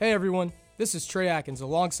Hey everyone, this is Trey Atkins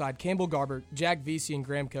alongside Campbell Garber, Jack Vesey, and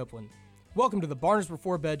Graham Copeland. Welcome to the Barners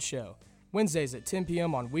Before Bed show, Wednesdays at 10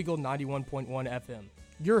 p.m. on Weagle 91.1 FM.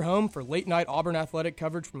 Your home for late-night Auburn athletic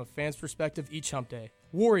coverage from a fan's perspective each hump day.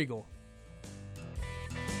 War Eagle.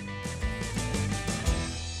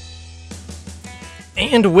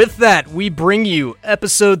 And with that, we bring you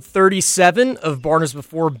episode 37 of Barners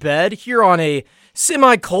Before Bed here on a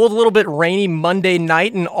semi-cold, a little bit rainy Monday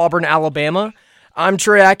night in Auburn, Alabama. I'm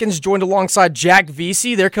Trey Atkins, joined alongside Jack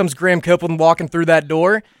Vesey. There comes Graham Copeland walking through that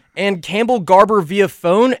door. And Campbell Garber via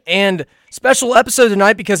phone. And special episode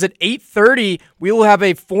tonight because at 8:30, we will have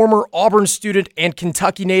a former Auburn student and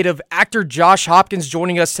Kentucky native, actor Josh Hopkins,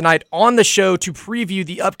 joining us tonight on the show to preview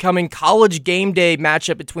the upcoming college game day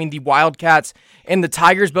matchup between the Wildcats and the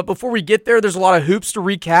Tigers. But before we get there, there's a lot of hoops to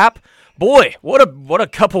recap. Boy, what a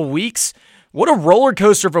couple weeks. What a roller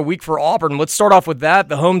coaster of a week for Auburn. Let's start off with that.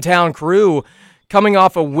 The hometown crew coming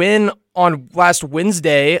off a win on last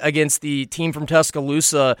Wednesday against the team from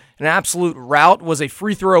Tuscaloosa. An absolute rout, was a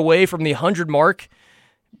free throw away from the 100 mark,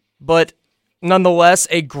 but nonetheless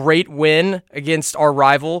a great win against our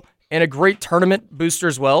rival and a great tournament booster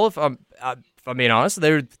as well. If I'm being honest,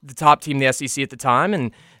 they were the top team in the SEC at the time,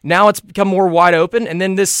 and now it's become more wide open. And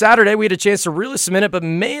then this Saturday we had a chance to really cement it, but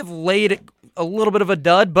may have laid a little bit of a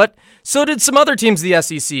dud, but so did some other teams in the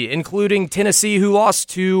SEC, including Tennessee, who lost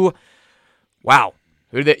to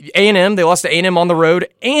A&M. They lost to A&M on the road,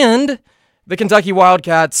 and the Kentucky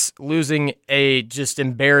Wildcats losing a just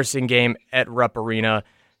embarrassing game at Rupp Arena.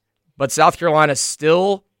 But South Carolina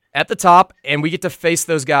still at the top, and we get to face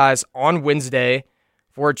those guys on Wednesday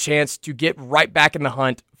for a chance to get right back in the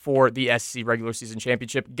hunt for the SEC regular season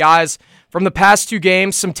championship. Guys, from the past two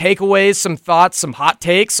games, some takeaways, some thoughts, some hot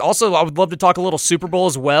takes. Also, I would love to talk a little Super Bowl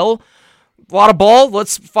as well. A lot of ball.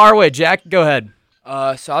 Let's fire away. Jack, go ahead.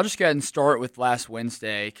 So I'll just go ahead and start with last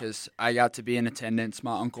Wednesday because I got to be in attendance.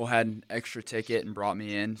 My uncle had an extra ticket and brought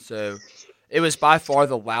me in. So it was by far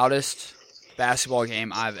the loudest basketball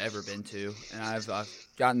game I've ever been to, and I've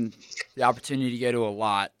gotten the opportunity to go to a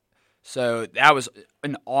lot. So that was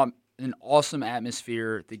an awesome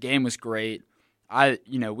atmosphere. The game was great.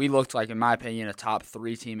 We looked like, in my opinion, a top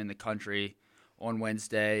 3 team in the country on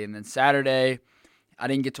Wednesday. And then Saturday, I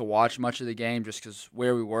didn't get to watch much of the game just because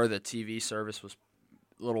where we were, the TV service was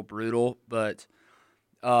a little brutal, but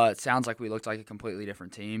it sounds like we looked like a completely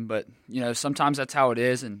different team. But, sometimes that's how it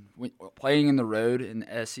is, and playing in the road in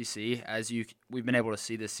the SEC, we've been able to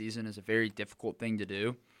see this season, is a very difficult thing to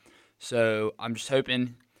do. So I'm just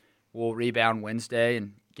hoping we'll rebound Wednesday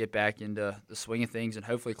and get back into the swing of things and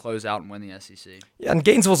hopefully close out and win the SEC. Yeah, and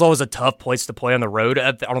Gainesville's always a tough place to play on the road.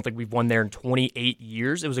 I don't think we've won there in 28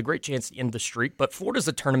 years. It was a great chance to end the streak, but Florida's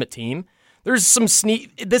a tournament team. There's some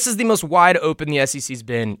this is the most wide open the SEC's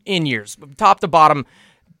been in years. Top to bottom,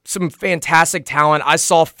 some fantastic talent. I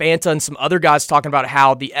saw Fanta and some other guys talking about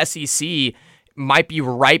how the SEC might be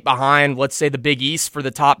right behind, let's say, the Big East for the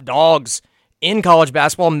top dogs in college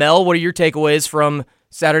basketball. Mel, what are your takeaways from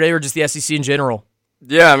Saturday or just the SEC in general?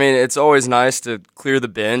 Yeah, I mean, it's always nice to clear the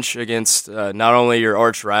bench against not only your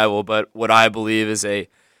arch rival, but what I believe is a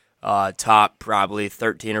top probably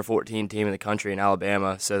 13 or 14 team in the country in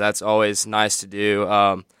Alabama. So that's always nice to do.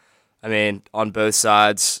 I mean, on both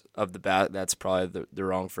sides of the bat, that's probably the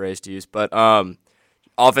wrong phrase to use. But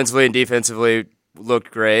offensively and defensively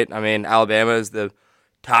looked great. I mean, Alabama is the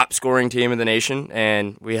top scoring team in the nation,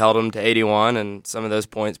 and we held them to 81, and some of those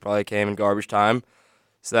points probably came in garbage time.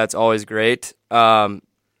 So that's always great. And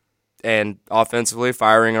offensively,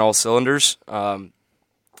 firing on all cylinders.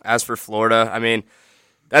 As for Florida, I mean,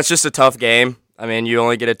 that's just a tough game. I mean, you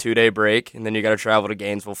only get a 2-day break, and then you got to travel to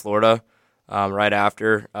Gainesville, Florida, right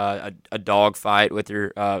after a dog fight with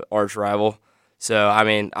your arch rival. So, I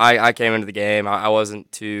mean, I came into the game. I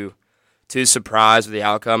wasn't too surprised with the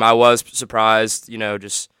outcome. I was surprised,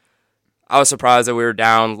 I was surprised that we were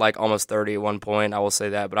down like almost 30 at one point. I will say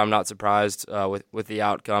that, but I'm not surprised with the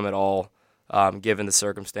outcome at all, given the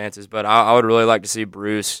circumstances. But I would really like to see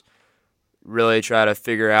Bruce really try to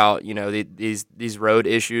figure out, these road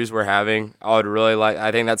issues we're having.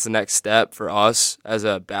 I think that's the next step for us as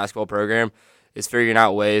a basketball program, is figuring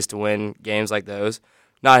out ways to win games like those.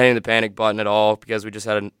 Not hitting the panic button at all, because we just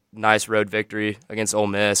had a nice road victory against Ole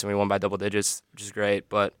Miss and we won by double digits, which is great.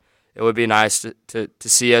 But it would be nice to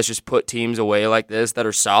see us just put teams away like this that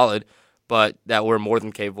are solid, but that we're more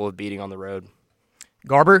than capable of beating on the road.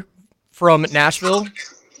 Garber from Nashville.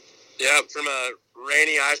 Yeah, from a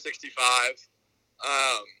rainy I-65.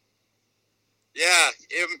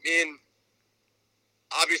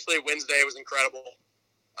 Obviously Wednesday was incredible.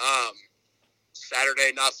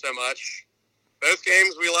 Saturday, not so much. both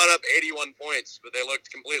games we let up 81 points, but they looked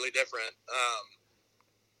completely different.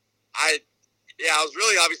 I was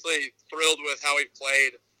really obviously thrilled with how we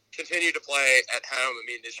played, continued to play at home. I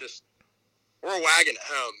mean, it's just, we're a wagon at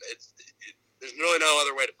home. There's really no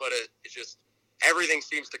other way to put it. It's just, everything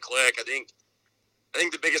seems to click. I think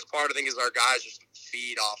the biggest part, is our guys just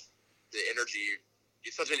feed off the energy.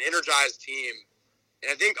 It's such an energized team. And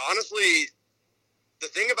I think, honestly, the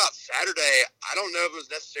thing about Saturday, I don't know if it was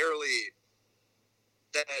necessarily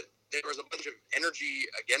that there was a bunch of energy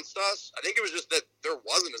against us. I think it was just that there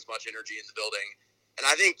wasn't as much energy in the building. And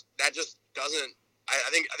I think that just doesn't – I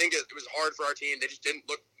think it was hard for our team. They just didn't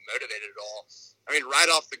look motivated at all. I mean, right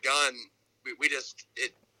off the gun, we just –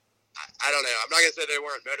 I don't know. I'm not going to say they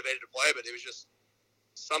weren't motivated to play, but it was just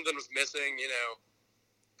something was missing,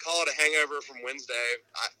 Call it a hangover from Wednesday,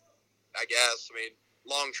 I guess. I mean,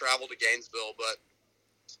 long travel to Gainesville, but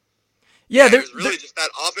yeah, it was really just that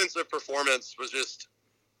offensive performance was just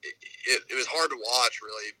it was hard to watch,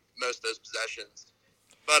 really, most of those possessions.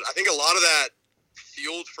 But I think a lot of that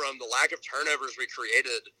fueled from the lack of turnovers we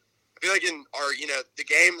created. I feel like in our, the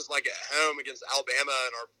games like at home against Alabama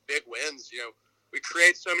and our big wins, we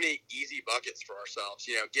create so many easy buckets for ourselves,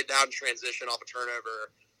 get down in transition off a turnover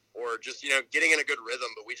or just, getting in a good rhythm.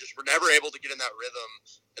 But we just were never able to get in that rhythm,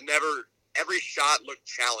 and every shot looked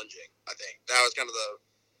challenging, I think. That was kind of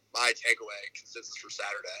my takeaway consensus for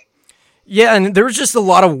Saturday. Yeah, and there was just a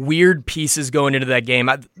lot of weird pieces going into that game.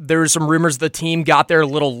 There were some rumors the team got there a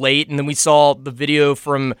little late, and then we saw the video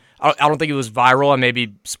from, I don't think it was viral, I may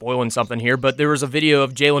be spoiling something here, but there was a video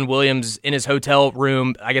of Jalen Williams in his hotel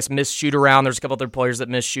room, I guess missed shoot-around. There's a couple other players that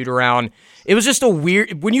missed shoot-around. It was just a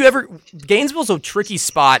weird, Gainesville's a tricky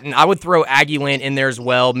spot, and I would throw Aggieland in there as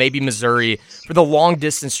well, maybe Missouri, for the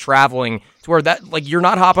long-distance traveling, to where that, you're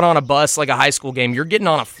not hopping on a bus like a high school game, you're getting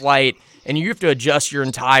on a flight, and you have to adjust your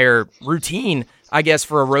entire routine, I guess,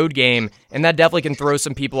 for a road game, and that definitely can throw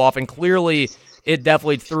some people off, and clearly it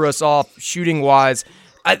definitely threw us off shooting-wise.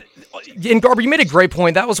 And Garber, you made a great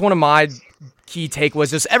point. That was one of my key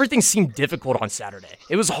takeaways. Just everything seemed difficult on Saturday.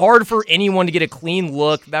 It was hard for anyone to get a clean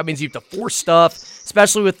look. That means you have to force stuff,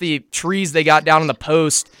 especially with the trees they got down in the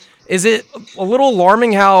post. Is it a little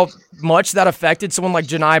alarming how much that affected someone like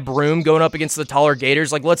Janai Broom going up against the taller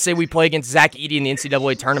Gators? Let's say we play against Zach Edey in the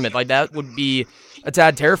NCAA tournament. That would be a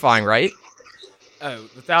tad terrifying, right? Oh,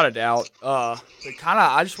 without a doubt.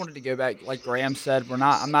 I just wanted to go back, like Graham said,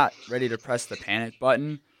 I'm not ready to press the panic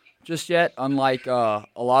button just yet. Unlike a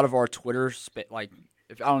lot of our Twitter, I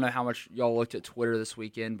don't know how much y'all looked at Twitter this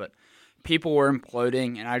weekend, but people were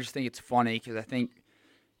imploding, and I just think it's funny because I think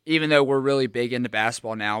even though we're really big into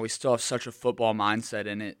basketball now, we still have such a football mindset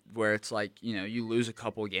in it where it's you lose a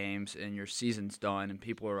couple games and your season's done and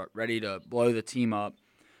people are ready to blow the team up.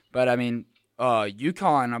 But, I mean,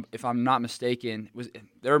 UConn, if I'm not mistaken,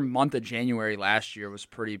 their month of January last year was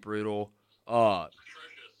pretty brutal.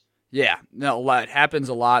 Yeah, no, it happens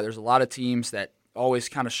a lot. There's a lot of teams that always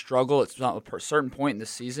kind of struggle at a certain point in the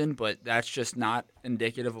season, but that's just not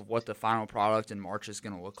indicative of what the final product in March is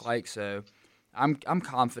going to look like. So I'm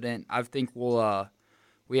confident. I think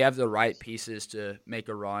we have the right pieces to make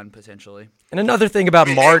a run potentially. And another thing about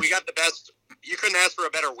March, we got the best. You couldn't ask for a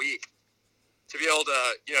better week to be able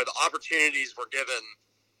to, the opportunities were given.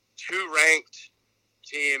 2 ranked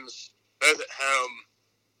teams, both at home,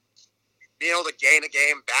 being able to gain a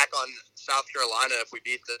game back on South Carolina if we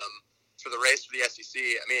beat them for the race for the SEC.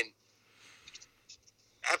 I mean,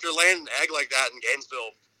 after laying an egg like that in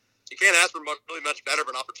Gainesville, you can't ask for really much better of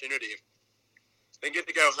an opportunity than get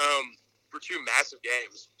to go home for 2 massive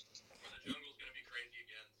games. The jungle's going to be crazy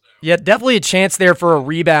again. So. Yeah, definitely a chance there for a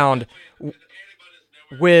rebound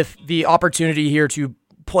with the opportunity here to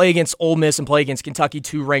play against Ole Miss and play against Kentucky,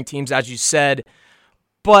 2 ranked teams, as you said.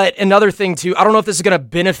 But another thing, too, I don't know if this is going to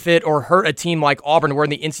benefit or hurt a team like Auburn. We're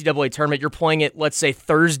in the NCAA tournament. You're playing it, let's say,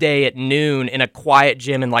 Thursday at noon in a quiet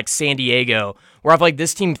gym in, San Diego, where I feel like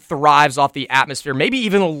this team thrives off the atmosphere. Maybe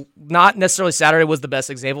even not necessarily Saturday was the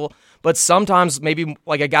best example, but sometimes maybe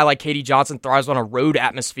a guy like Katie Johnson thrives on a road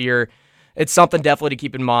atmosphere. It's something definitely to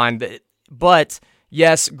keep in mind. But,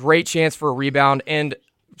 yes, great chance for a rebound. And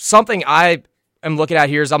something I am looking at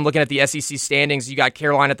here is I'm looking at the SEC standings. You got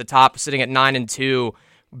Carolina at the top sitting at 9-2.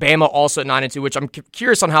 Bama also at 9-2, which I'm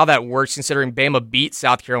curious on how that works considering Bama beat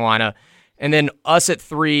South Carolina. And then us at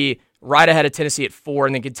 3, right ahead of Tennessee at 4,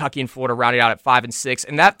 and then Kentucky and Florida rounded out at 5 and 6.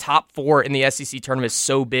 And that top 4 in the SEC tournament is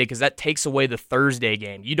so big because that takes away the Thursday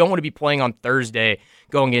game. You don't want to be playing on Thursday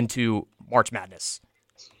going into March Madness.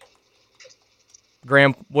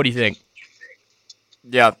 Graham, what do you think?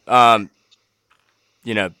 Yeah,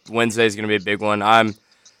 Wednesday is going to be a big one.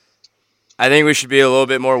 I think we should be a little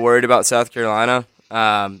bit more worried about South Carolina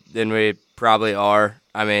than we probably are.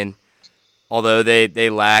 I mean, although they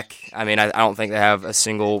lack, I don't think they have a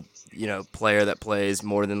single player that plays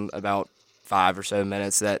more than about 5 or so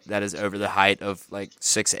minutes that is over the height of like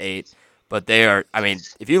 6'8". But they are,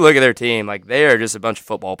 if you look at their team, like they are just a bunch of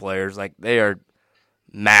football players. Like they are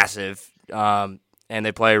massive, and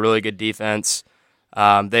they play a really good defense.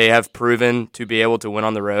 They have proven to be able to win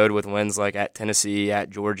on the road with wins like at Tennessee, at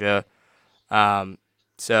Georgia. And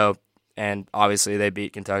obviously they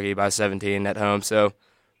beat Kentucky by 17 at home. So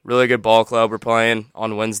really good ball club we're playing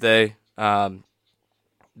on Wednesday. But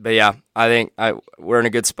yeah, I think we're in a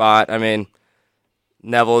good spot. I mean,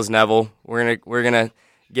 Neville is Neville. We're gonna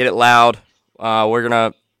get it loud. We're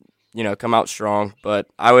gonna come out strong. But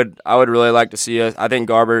I would really like to see us. I think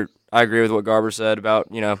Garber. I agree with what Garber said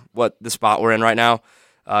about what the spot we're in right now,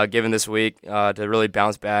 given this week to really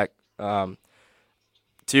bounce back.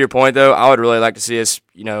 To your point though, I would really like to see us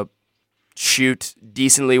shoot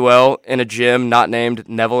decently well in a gym not named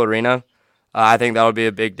Neville Arena. I think that would be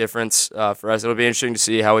a big difference for us. It'll be interesting to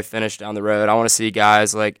see how we finish down the road. I want to see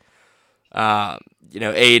guys like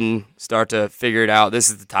Aiden start to figure it out. This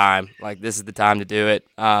is the time. Like this is the time to do it.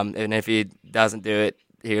 And if he doesn't do it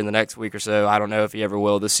here in the next week or so, I don't know if he ever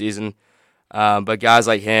will this season. But guys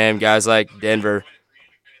like him, guys like Denver.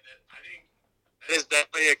 I think there's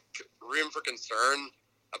definitely a room for concern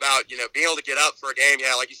about, being able to get up for a game.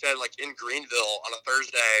 Yeah, like you said, like in Greenville on a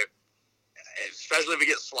Thursday, especially if we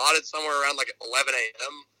get slotted somewhere around like 11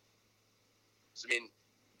 a.m. So,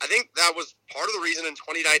 I think that was part of the reason in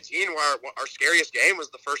 2019 where our scariest game was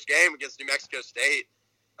the first game against New Mexico State.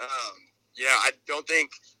 I don't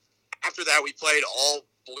think after that we played all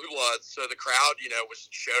Blue Bloods, so the crowd,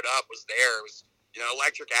 showed up, was there. It was,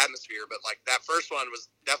 electric atmosphere. But like that first one was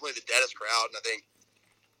definitely the deadest crowd. And I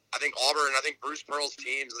think Auburn, I think Bruce Pearl's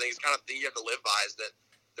teams, I think it's kind of the thing you have to live by is that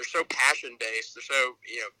they're so passion based. They're so,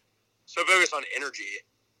 so focused on energy.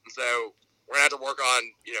 And so we're going to have to work on,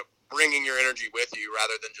 bringing your energy with you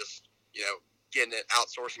rather than just, getting it,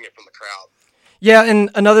 outsourcing it from the crowd. Yeah, and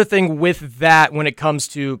another thing with that when it comes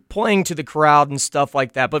to playing to the crowd and stuff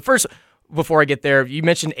like that. But first, before I get there, you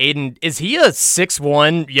mentioned Aiden. Is he a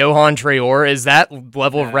 6'1" Johan Traore? Is that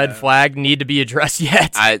level of red flag need to be addressed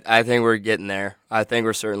yet? I think we're getting there. I think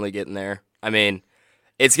we're certainly getting there.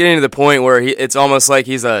 It's getting to the point where it's almost like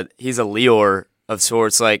he's a Leor of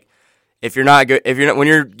sorts. Like if you're not good, when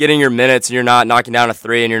you're getting your minutes and you're not knocking down a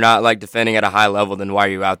three and you're not like defending at a high level, then why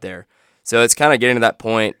are you out there? So it's kind of getting to that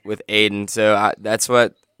point with Aiden. So that's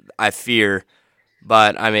what I fear.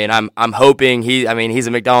 But I'm hoping he's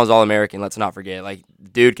a McDonald's All-American. Let's not forget, like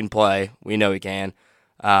dude can play. We know he can.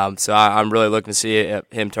 So I'm really looking to see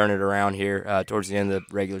him turn it around here towards the end of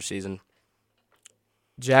the regular season.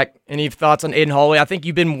 Jack, any thoughts on Aiden Holloway? I think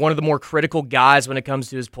you've been one of the more critical guys when it comes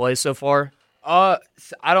to his play so far. I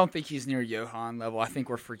don't think he's near Johan level. I think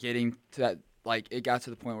we're forgetting to that. Like it got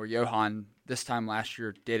to the point where Johan this time last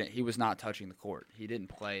year he was not touching the court. He didn't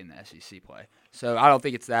play in the SEC play. So I don't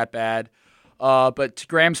think it's that bad. But to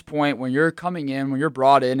Graham's point, when you're coming in, when you're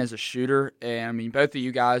brought in as a shooter, and both of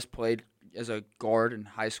you guys played as a guard in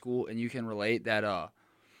high school, and you can relate that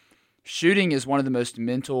shooting is one of the most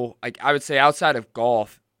mental, like I would say outside of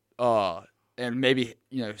golf, and maybe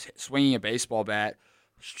swinging a baseball bat,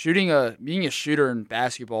 being a shooter in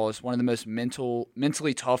basketball is one of the most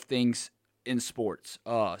mentally tough things in sports.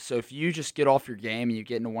 So if you just get off your game and you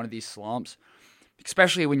get into one of these slumps,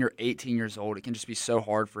 especially when you're 18 years old, it can just be so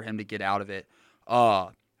hard for him to get out of it.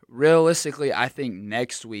 Realistically, I think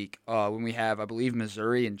next week when we have, I believe,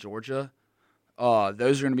 Missouri and Georgia,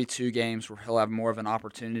 those are going to be two games where he'll have more of an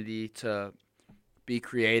opportunity to be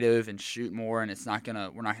creative and shoot more, and we're not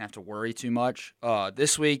gonna have to worry too much.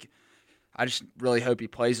 This week, I just really hope he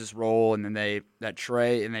plays his role, and then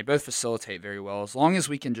Trey, and they both facilitate very well. As long as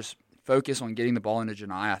we can just focus on getting the ball into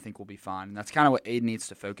Janai, I think we'll be fine. And that's kind of what Aiden needs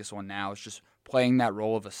to focus on now, is just playing that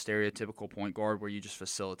role of a stereotypical point guard where you just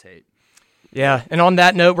facilitate. Yeah, and on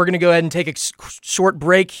that note, we're going to go ahead and take a short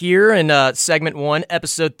break here in segment 1,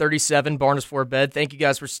 episode 37, Barnes for Bed. Thank you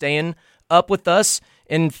guys for staying up with us.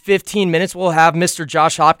 In 15 minutes, we'll have Mr.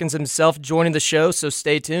 Josh Hopkins himself joining the show, so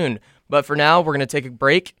stay tuned. But for now, we're going to take a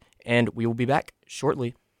break, and we will be back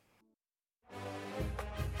shortly.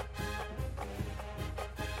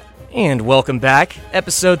 And welcome back.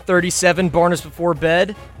 Episode 37, Barnes Before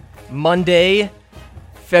Bed, Monday,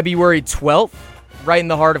 February 12th, right in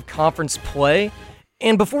the heart of conference play.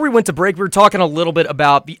 And before we went to break, we were talking a little bit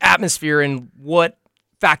about the atmosphere and what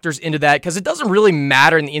factors into that, because it doesn't really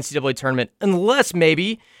matter in the NCAA tournament unless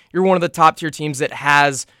maybe you're one of the top-tier teams that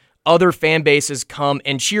has other fan bases come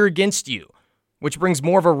and cheer against you. which brings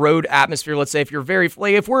more of a road atmosphere. Let's say if you're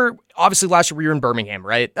if we're obviously last year we were in Birmingham,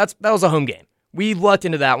 right? That was a home game. We lucked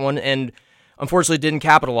into that one and unfortunately didn't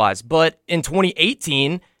capitalize. But in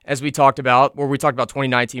 2018, as we talked about, where we talked about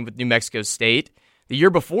 2019 with New Mexico State, the year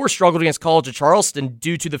before struggled against College of Charleston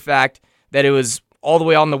due to the fact that it was all the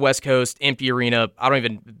way on the West Coast, empty arena.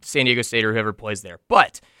 San Diego State or whoever plays there.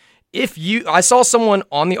 But I saw someone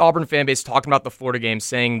on the Auburn fan base talking about the Florida game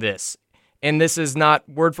saying this, and this is not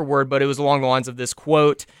word for word, but it was along the lines of this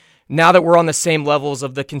quote: now that we're on the same levels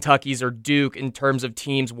of the Kentuckys or Duke in terms of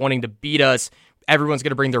teams wanting to beat us, everyone's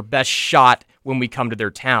going to bring their best shot when we come to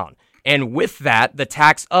their town. And with that, the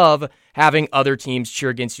tax of having other teams cheer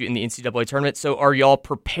against you in the NCAA tournament. So are y'all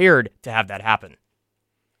prepared to have that happen?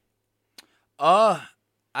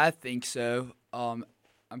 I think so.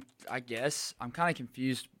 I guess I'm kind of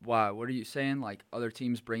confused. Why? What are you saying? Like other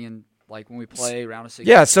teams bringing, like when we play round of 16?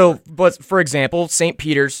 Yeah. So, but for example, St.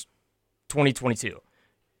 Peter's, 2022,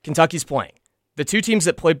 Kentucky's playing. The two teams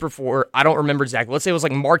that played before, I don't remember exactly. Let's say it was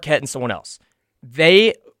like Marquette and someone else.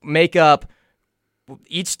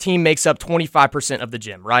 Each team makes up 25% of the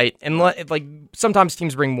gym, right? And like sometimes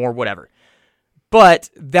teams bring more, whatever. But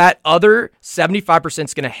that other 75%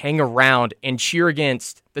 is going to hang around and cheer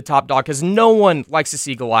against the top dog because no one likes to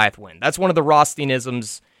see Goliath win. That's one of the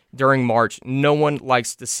Rothsteinisms during March. No one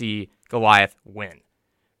likes to see Goliath win.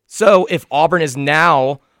 So if Auburn is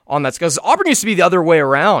now on that, because Auburn used to be the other way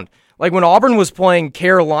around. Like when Auburn was playing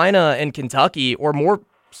Carolina and Kentucky, or more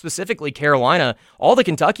specifically Carolina, all the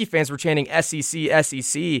Kentucky fans were chanting SEC,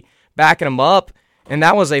 SEC, backing them up. And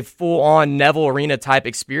that was a full-on Neville Arena type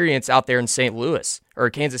experience out there in St. Louis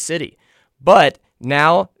or Kansas City. But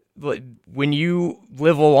now, when you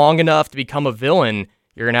live long enough to become a villain,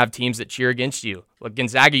 you're going to have teams that cheer against you. Look,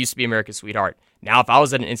 Gonzaga used to be America's sweetheart. Now, if I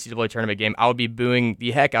was at an NCAA tournament game, I would be booing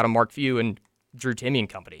the heck out of Mark Few and Drew Timme and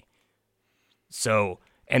company. So,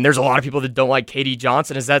 and there's a lot of people that don't like KD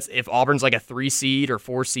Johnson. If Auburn's like a 3 seed or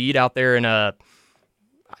 4 seed out there in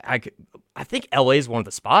I think LA is one of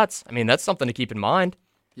the spots. I mean, that's something to keep in mind.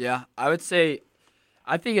 Yeah, I would say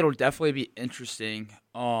I think it'll definitely be interesting.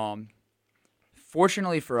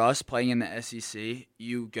 Fortunately for us, playing in the SEC,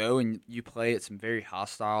 you go and you play in some very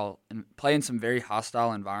hostile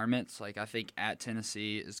environments. Like I think at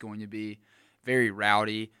Tennessee is going to be very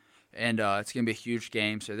rowdy, and it's going to be a huge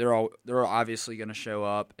game. So they're obviously going to show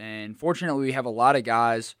up. And fortunately, we have a lot of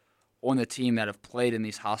guys on the team that have played in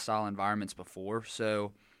these hostile environments before.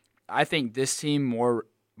 So I think this team more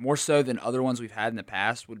so than other ones we've had in the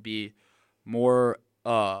past would be more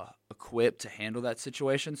equipped to handle that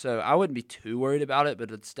situation. So I wouldn't be too worried about it, but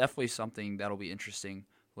it's definitely something that'll be interesting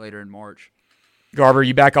later in March. Garber,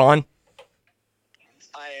 you back on?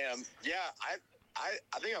 I am. Yeah,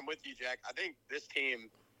 I think I'm with you, Jack. I think this team,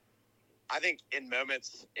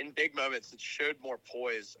 in big moments, it showed more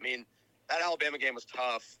poise. I mean, that Alabama game was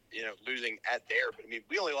tough, losing at there. But, I mean,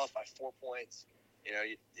 we only lost by 4 points.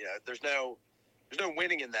 There's no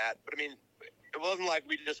winning in that. But, I mean, it wasn't like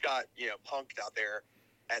we just got, punked out there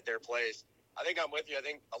at their place. I think I'm with you. I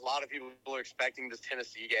think a lot of people are expecting this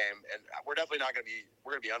Tennessee game, and we're definitely not going to be –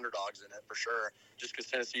 we're going to be underdogs in it for sure, just because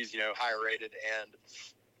Tennessee's, higher rated and,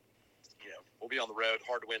 we'll be on the road,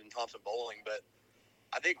 hard to win in Thompson-Boling. But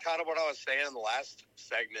I think kind of what I was saying in the last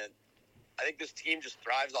segment, I think this team just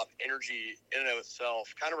thrives off energy in and of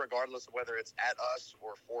itself, kind of regardless of whether it's at us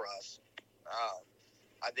or for us.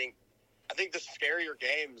 I think the scarier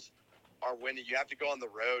games are when you have to go on the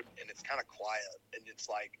road and it's kind of quiet and it's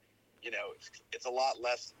like, it's a lot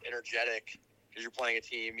less energetic because you're playing a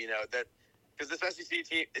team, because this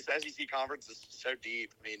SEC conference is so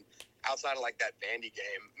deep. I mean, outside of like that Vandy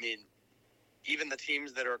game, I mean, even the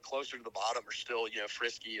teams that are closer to the bottom are still,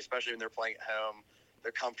 frisky, especially when they're playing at home.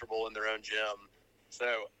 They're comfortable in their own gym. So,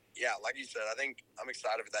 yeah, like you said, I think I'm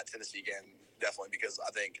excited for that Tennessee game, definitely, because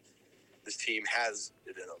I think this team has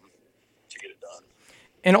it in them to get it done.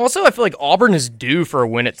 And also, I feel like Auburn is due for a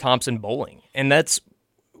win at Thompson-Boling. And that's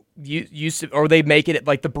or they make it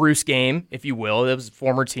like the Bruce game, if you will. It was a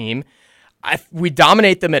former team. We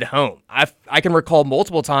dominate them at home. I can recall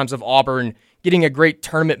multiple times of Auburn getting a great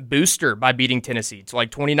tournament booster by beating Tennessee. So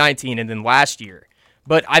like 2019 and then last year.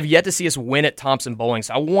 But I've yet to see us win at Thompson-Boling.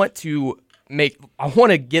 So I want to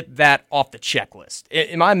get that off the checklist.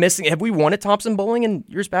 Am I missing? Have we won at Thompson-Boling in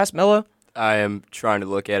years past, Mello? I am trying to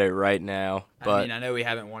look at it right now. But I know we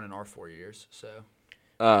haven't won in our 4 years, so.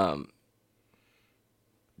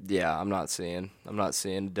 Yeah, I'm not seeing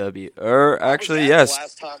W. Or actually, yes. The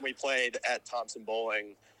last time we played at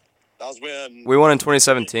Thompson-Boling, that was when we won in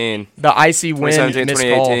 2017. The icy win, 2017,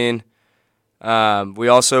 2018. We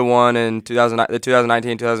also won in the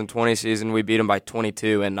 2019-2020 season. We beat them by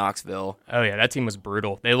 22 in Knoxville. Oh, yeah, that team was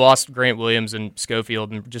brutal. They lost Grant Williams and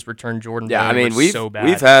Schofield and just returned Jordan. Yeah, I mean, so bad.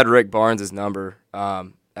 we've had Rick Barnes' number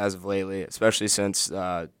as of lately, especially since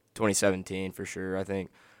 2017 for sure. I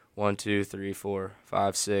think 1, 2, 3, 4,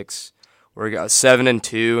 5, 6. We got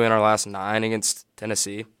 7-2 in our last 9 against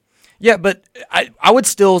Tennessee. Yeah, but I would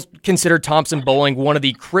still consider Thompson Bowling one of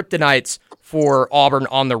the kryptonites for Auburn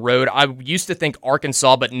on the road. I used to think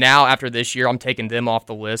Arkansas, but now after this year, I'm taking them off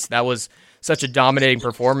the list. That was such a dominating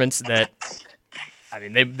performance that, I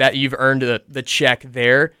mean, that you've earned the check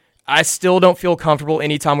there. I still don't feel comfortable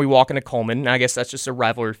anytime we walk into Coleman, and I guess that's just a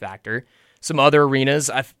rivalry factor. Some other arenas,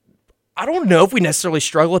 I don't know if we necessarily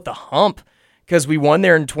struggle at the hump because we won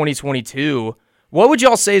there in 2022. What would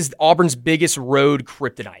y'all say is Auburn's biggest road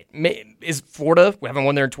kryptonite? Is Florida? We haven't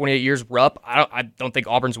won there in 28 years. Rupp? I don't think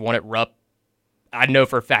Auburn's won at Rupp. I know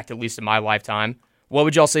for a fact, at least in my lifetime. What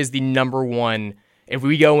would y'all say is the number one? If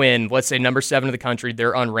we go in, let's say number 7 of the country,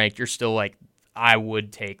 they're unranked. You're still like, I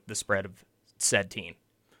would take the spread of said team.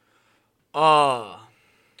 I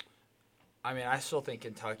mean, I still think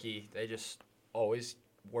Kentucky. They just always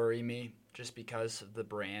worry me just because of the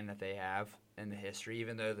brand that they have and the history.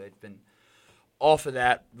 Even though they've been off of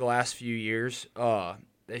that the last few years,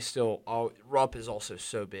 they still. Rupp is also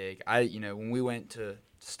so big. When we went to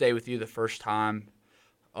stay with you the first time,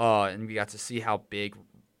 and we got to see how big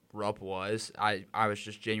Rupp was. I was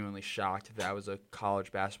just genuinely shocked that was a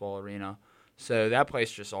college basketball arena. So that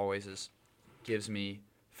place just always gives me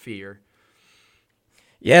fear.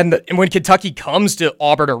 Yeah, and when Kentucky comes to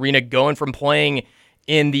Auburn Arena, going from playing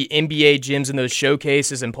in the NBA gyms and those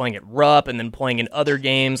showcases and playing at Rupp and then playing in other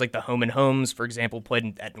games like the home and homes, for example,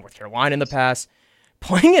 played at North Carolina in the past,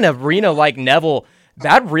 playing in an arena like Neville,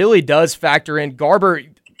 that really does factor in. Garber,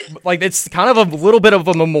 like it's kind of a little bit of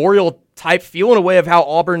a memorial type feel in a way of how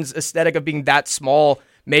Auburn's aesthetic of being that small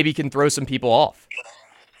maybe can throw some people off.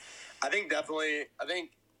 I think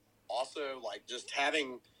also like just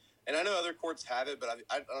having, and I know other courts have it, but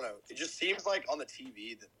I don't know. It just seems like on the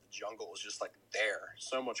TV that the jungle is just like there,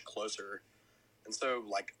 so much closer, and so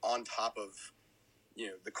like on top of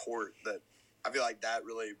the court, that I feel like that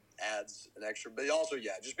really adds an extra. But also,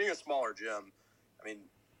 yeah, just being a smaller gym, I mean,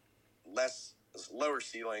 lower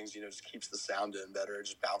ceilings, just keeps the sound in better. It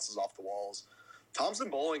just bounces off the walls. Thompson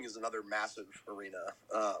Bowling is another massive arena.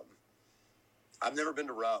 I've never been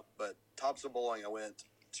to Rupp, but Thompson Bowling I went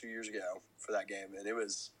 2 years ago for that game, and it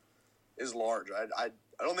was large. I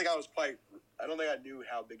don't think I knew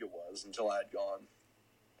how big it was until I had gone.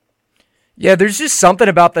 Yeah, there's just something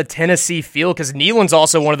about the Tennessee feel because Neyland's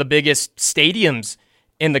also one of the biggest stadiums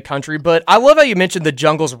in the country, but I love how you mentioned the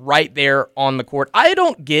jungle's right there on the court. I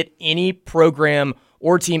don't get any program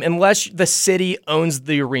or team unless the city owns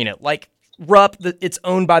the arena. Like Rupp, it's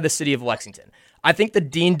owned by the city of Lexington. I think the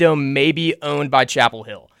Dean Dome may be owned by Chapel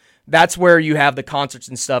Hill. That's where you have the concerts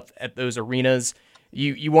and stuff at those arenas.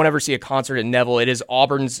 You won't ever see a concert at Neville. It is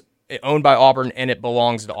owned by Auburn, and it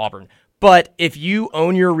belongs to Auburn. But if you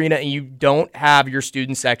own your arena and you don't have your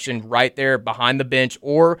student section right there behind the bench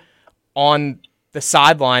or on the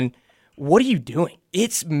sideline, what are you doing?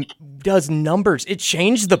 It does numbers. It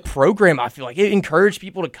changed the program, I feel like. It encouraged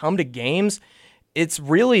people to come to games. It's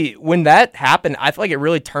really, when that happened, I feel like it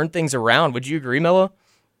really turned things around. Would you agree, Mello?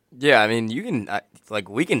 Yeah, I mean,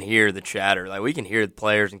 we can hear the chatter. Like, we can hear the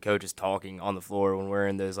players and coaches talking on the floor when we're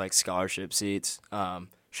in those, like, scholarship seats. Shout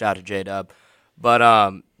out to J-Dub.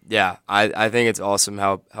 But, yeah, I think it's awesome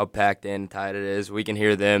how packed in and tight it is. We can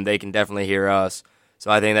hear them. They can definitely hear us.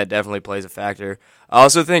 So I think that definitely plays a factor. I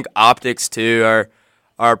also think optics, too, are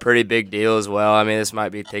a pretty big deal as well. I mean, this might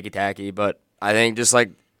be ticky-tacky, but I think just,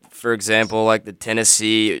 like, for example, like the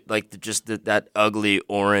Tennessee, like that ugly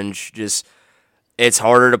orange, just it's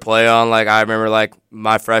harder to play on. Like I remember, like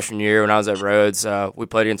my freshman year when I was at Rhodes, we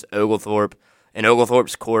played against Oglethorpe, and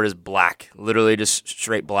Oglethorpe's court is black, literally just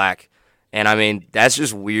straight black. And I mean, that's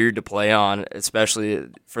just weird to play on, especially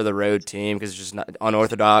for the road team because it's just not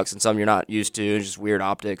unorthodox and something you're not used to. It's just weird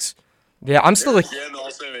optics. Yeah, I'm still. The gym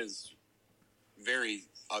also is very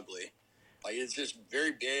ugly. Like, it's just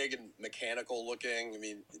very big and mechanical looking. I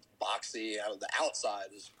mean, it's boxy. The outside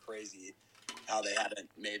is crazy how they hadn't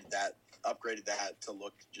upgraded that to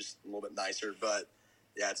look just a little bit nicer. But,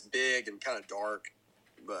 yeah, it's big and kind of dark.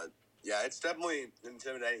 But, yeah, it's definitely an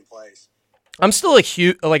intimidating place. I'm still a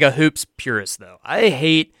hoops purist, though. I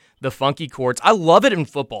hate the funky courts. I love it in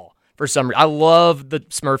football for some reason. I love the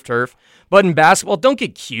Smurf turf. But in basketball, don't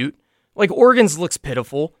get cute. Like, Oregon's looks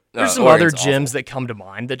pitiful. There's some other gyms awful that come to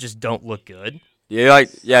mind that just don't look good. Do y'all like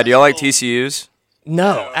TCU's?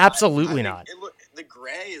 No, absolutely not. The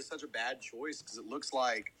gray is such a bad choice because it looks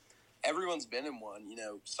like everyone's been in one.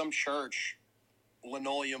 Some church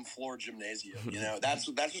linoleum floor gymnasium. That's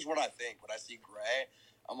just what I think when I see gray.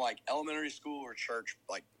 I'm like elementary school or church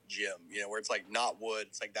like gym. Where it's like not wood,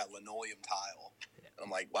 it's like that linoleum tile. And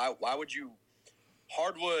I'm like, why would you?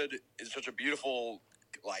 Hardwood is such a beautiful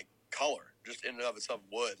like color. Just in and of itself,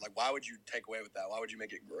 wood. Like, why would you take away with that? Why would you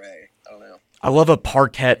make it gray? I don't know. I love a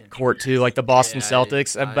parquet court, too, like the Boston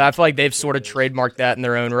Celtics. I feel like they've sort of trademarked that in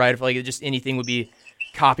their own right. I feel like just anything would be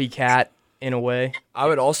copycat in a way. I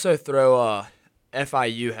would also throw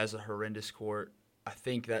FIU has a horrendous court. I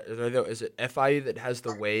think that is it FIU that has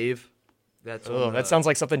the wave. That sounds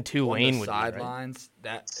like something Tulane would do. Sidelines.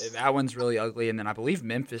 Right? That one's really ugly, and then I believe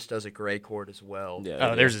Memphis does a gray court as well.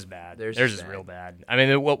 Yeah, theirs is bad. Theirs is real bad. I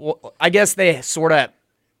mean, I guess they sort of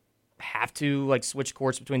have to like switch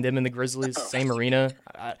courts between them and the Grizzlies, same arena.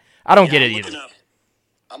 I don't get it either.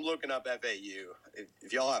 I'm looking up FAU.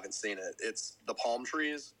 If y'all haven't seen it, it's the palm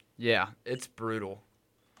trees. Yeah, it's brutal.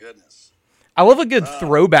 Goodness. I love a good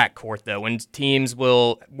throwback court, though, when teams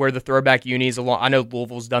will wear the throwback unis along. I know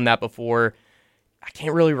Louisville's done that before. I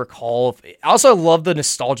can't really recall. I also love the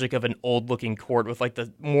nostalgic of an old-looking court with, like,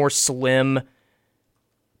 the more slim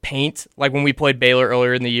paint. Like, when we played Baylor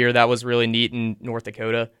earlier in the year, that was really neat in North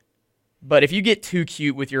Dakota. But if you get too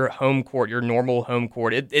cute with your home court, your normal home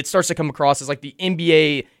court, it starts to come across as, like, the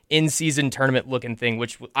NBA in-season tournament-looking thing,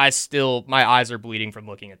 which my eyes are bleeding from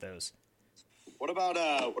looking at those. What about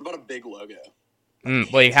a big logo?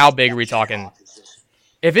 Like how big are we talking?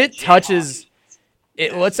 If it touches,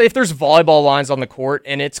 let's say if there's volleyball lines on the court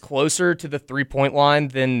and it's closer to the 3-point line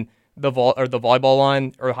than the volleyball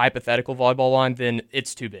line or hypothetical volleyball line, then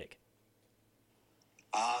it's too big.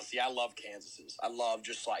 See, I love Kansas's. I love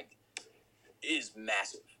just like it is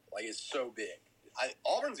massive. Like it's so big.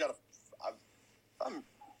 Auburn's got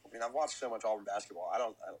I've watched so much Auburn basketball. I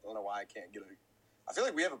don't know why I can't get I feel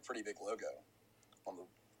like we have a pretty big logo on the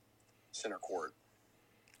center court.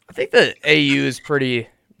 I think the AU is pretty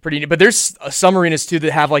neat, but there's some arenas too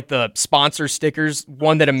that have like the sponsor stickers.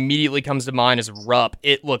 One that immediately comes to mind is Rupp.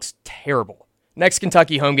 It looks terrible. Next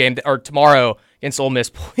Kentucky home game, or tomorrow against Ole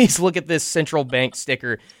Miss, please look at this Central Bank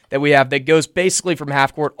sticker that we have that goes basically from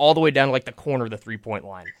half court all the way down to like the corner of the 3-point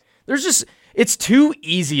line. It's too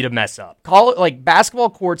easy to mess up. Call it like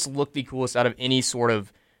basketball courts look the coolest out of any sort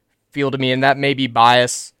of field to me, and that may be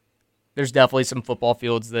bias. There's definitely some football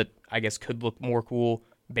fields that I guess could look more cool.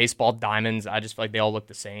 Baseball diamonds, I just feel like they all look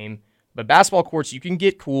the same. But basketball courts, you can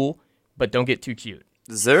get cool, but don't get too cute.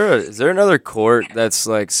 Is there another court that's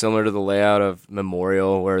like similar to the layout of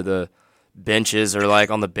Memorial, where the benches are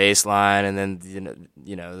like on the baseline, and then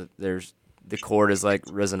there's the court is like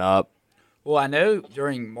risen up? Well, I know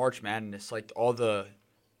during March Madness, like all the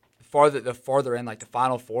farther end, like the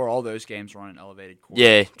Final Four, all those games were on an elevated court.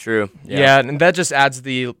 Yeah, true. Yeah, and that just adds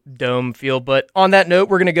the dome feel. But on that note,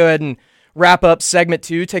 we're going to go ahead and wrap up segment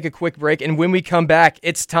 2, take a quick break, and when we come back,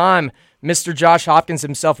 it's time. Mr. Josh Hopkins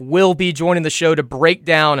himself will be joining the show to break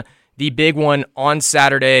down the big one on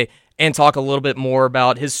Saturday and talk a little bit more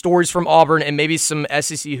about his stories from Auburn and maybe some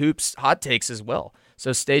SEC hoops hot takes as well.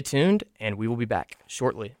 So stay tuned, and we will be back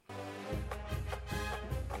shortly.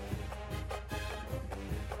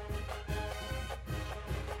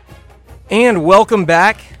 And welcome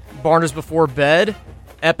back, Barners Before Bed,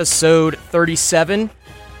 episode 37,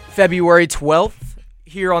 February 12th,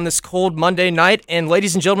 here on this cold Monday night. And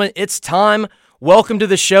ladies and gentlemen, it's time. Welcome to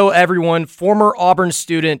the show, everyone. Former Auburn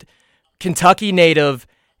student, Kentucky native,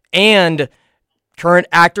 and current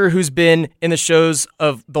actor who's been in the shows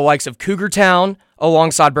of the likes of Cougar Town,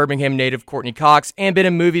 alongside Birmingham native Courtney Cox, and been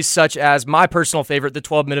in movies such as my personal favorite, The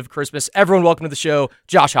 12 Minutes of Christmas. Everyone, welcome to the show,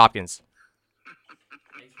 Josh Hopkins.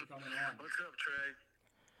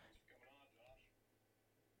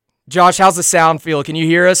 Josh, how's the sound feel? Can you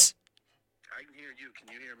hear us? I can hear you. Can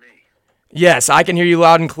you hear me? Yes, I can hear you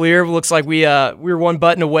loud and clear. Looks like we're one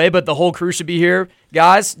button away, but the whole crew should be here.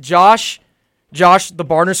 Guys, Josh, the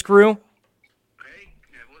Barners crew. Hey,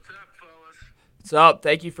 what's up, fellas? What's up?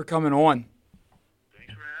 Thank you for coming on.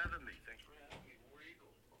 Thanks for having me.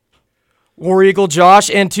 War Eagle, Josh,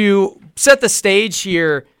 and to set the stage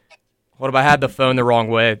here, what if I had the phone the wrong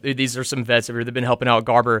way? These are some vets that have been helping out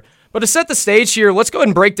Garber. But to set the stage here, let's go ahead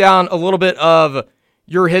and break down a little bit of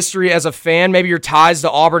your history as a fan, maybe your ties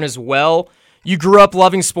to Auburn as well. You grew up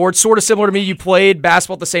loving sports, sort of similar to me. You played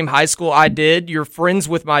basketball at the same high school I did. You're friends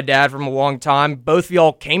with my dad from a long time. Both of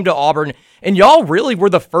y'all came to Auburn, and y'all really were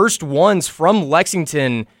the first ones from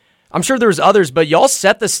Lexington. I'm sure there's others, but y'all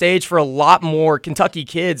set the stage for a lot more Kentucky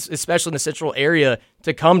kids, especially in the central area,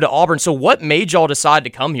 to come to Auburn. So what made y'all decide to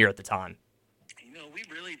come here at the time? We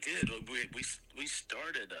really did. We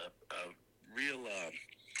started a real.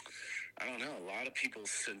 I don't know. A lot of people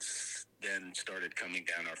since then started coming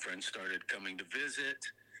down. Our friends started coming to visit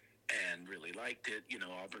and really liked it. You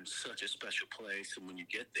know, Auburn's such a special place, and when you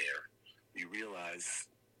get there, you realize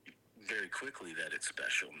very quickly that it's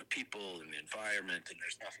special, and the people and the environment, and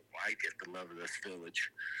there's nothing like it. The love of this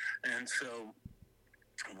village, and so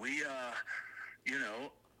we,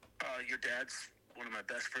 your dad's one of my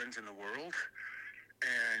best friends in the world,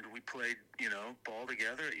 and we played, ball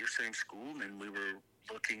together at your same school, and we were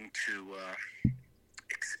looking to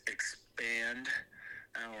expand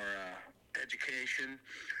our education.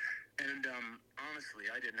 And honestly,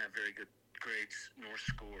 I didn't have very good grades nor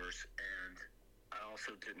scores, and I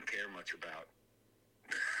also didn't care much about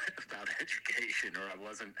education, or I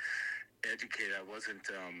wasn't educated. I wasn't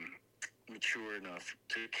mature enough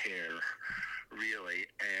to care, really.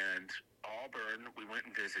 And Auburn, we went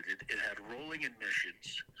and visited. It had rolling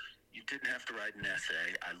admissions. You didn't have to write an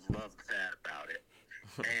essay. I loved that about it.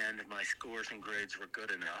 And my scores and grades were good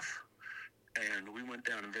enough. And we went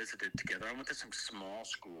down and visited together. I went to some small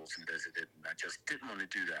schools and visited, and I just didn't want to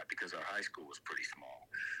do that because our high school was pretty small.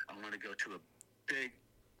 I wanted to go to a big,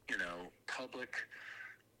 public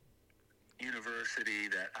university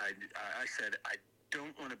that I said I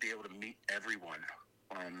don't want to be able to meet everyone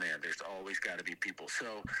on there. There's always got to be people.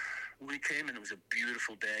 So we came, and it was a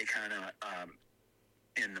beautiful day, kind of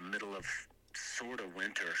in the middle of sort of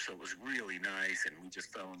winter. So it was really nice, and we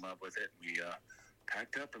just fell in love with it. We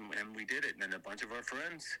packed up, and we did it. And then a bunch of our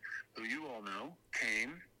friends, who you all know,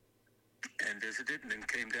 came and visited, and then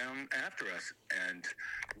came down after us and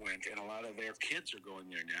went. And a lot of their kids are going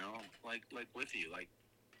there now, like with you, like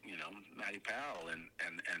Matty Powell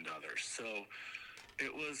and others. So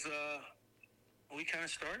it was we kind of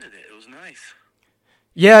started it. It was nice.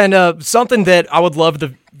 Yeah, and something that I would love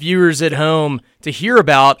the viewers at home to hear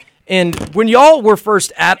about. And when y'all were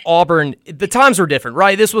first at Auburn, the times were different,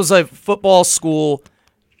 right? This was a football school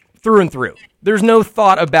through and through. There's no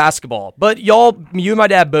thought of basketball. But you and my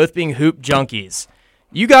dad both being hoop junkies,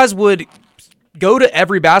 you guys would go to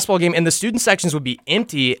every basketball game, and the student sections would be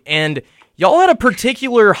empty. And y'all had a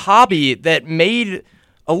particular hobby that made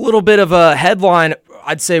a little bit of a headline,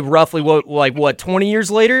 I'd say roughly, 20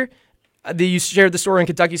 years later? You shared the story on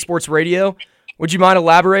Kentucky Sports Radio. Would you mind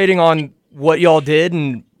elaborating on what y'all did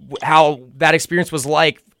and how that experience was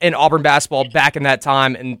like in Auburn basketball back in that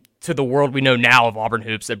time and to the world we know now of Auburn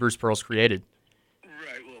hoops that Bruce Pearl's created?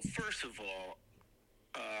 Right. Well, first of all,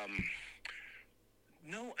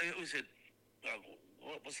 it was at,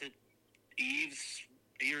 what was it?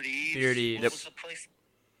 Beard Eves. What was the place?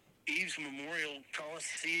 Eves Memorial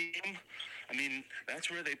Coliseum. I mean, that's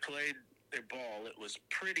where they played their ball. It was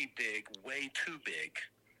pretty big, way too big.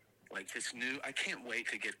 Like this new, I can't wait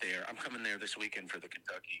to get there. I'm coming there this weekend for the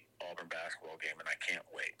Kentucky Auburn basketball game, and I can't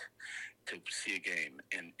wait to see a game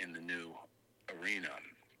in the new arena.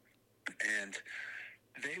 And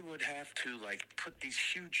they would have to put these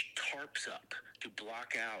huge tarps up to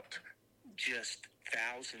block out just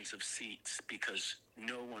thousands of seats because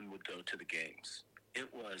no one would go to the games.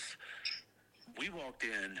 We walked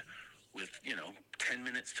in with, 10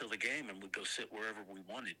 minutes till the game, and we'd go sit wherever we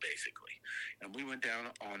wanted, basically. And we went down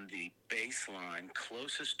on the baseline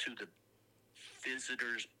closest to the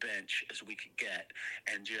visitors' bench as we could get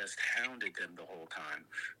and just hounded them the whole time.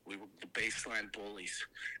 We were the baseline bullies,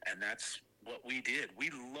 and that's what we did.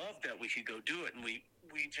 We loved that we could go do it, and we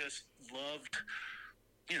just loved,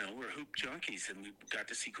 we're hoop junkies, and we got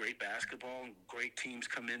to see great basketball and great teams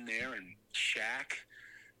come in there, and Shaq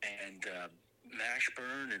and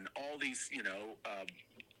Mashburn and all these,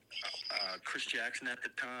 Chris Jackson at the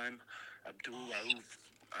time, Abdul Rauf,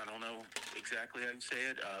 I don't know exactly how you say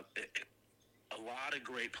it. A lot of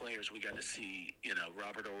great players we got to see,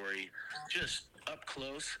 Robert Ory, just up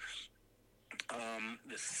close.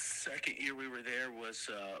 The second year we were there was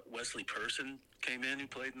Wesley Person came in, who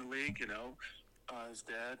played in the league, his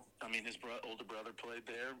dad, his older brother played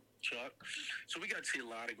there, Chuck. So we got to see a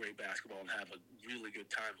lot of great basketball and have a really good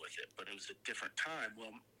time with it, but it was a different time.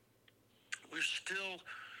 Well, we're still,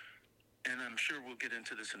 and I'm sure we'll get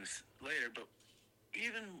into this later, but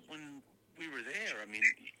even when we were there,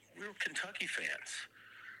 we were Kentucky fans.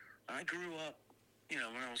 I grew up, when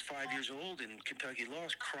I was 5 years old and Kentucky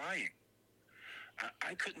lost, crying.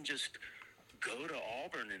 I couldn't just go to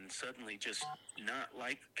Auburn and suddenly just not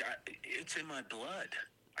it's in my blood.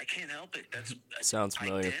 I can't help it. That's sounds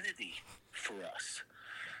familiar. Identity for us.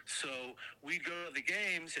 So we'd go to the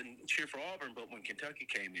games and cheer for Auburn, but when Kentucky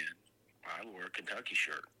came in, I wore a Kentucky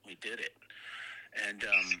shirt. We did it. And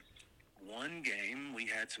one game, we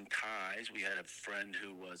had some ties. We had a friend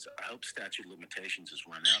who was, I hope statute of limitations has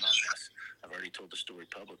run out on this. I've already told the story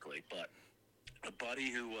publicly, but a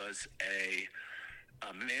buddy who was a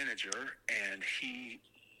manager, and he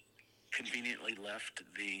conveniently left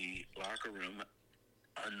the locker room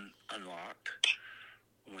unlocked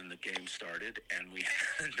when the game started, and we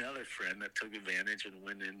had another friend that took advantage and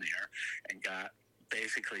went in there and got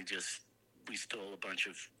basically we stole a bunch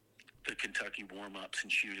of the Kentucky warm-ups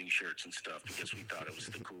and shooting shirts and stuff because we thought it was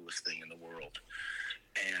the coolest thing in the world.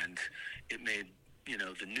 And it made,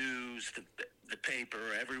 the news, the paper,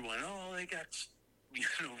 everyone, they got,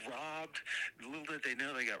 robbed. Little did they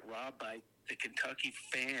know they got robbed by the Kentucky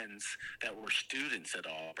fans that were students at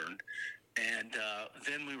Auburn. And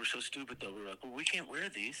then we were so stupid, though. We were like, well, we can't wear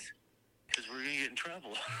these because we're going to get in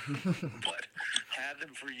trouble. But had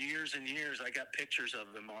them for years and years. I got pictures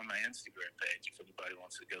of them on my Instagram page if anybody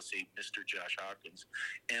wants to go see Mr. Josh Hopkins,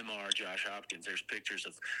 Mr. Josh Hopkins. There's pictures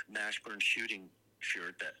of Mashburn shooting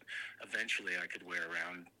shirt that eventually I could wear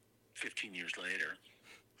around 15 years later.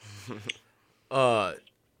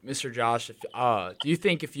 Mr. Josh, do you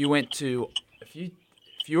think if you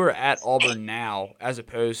were at Auburn now as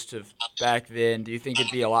opposed to back then, do you think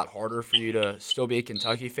it'd be a lot harder for you to still be a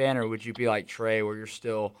Kentucky fan, or would you be like Trey where you're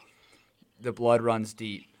still the blood runs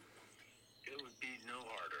deep? It would be no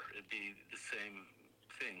harder. It'd be the same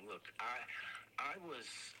thing. Look, I was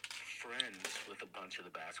friends with a bunch of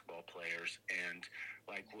the basketball players and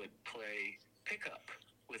would play pickup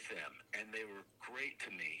with them, and they were great to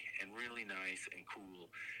me and really nice and cool.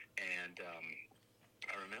 And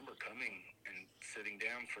I remember coming and sitting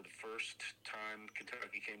down for the first time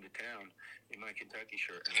Kentucky came to town in my Kentucky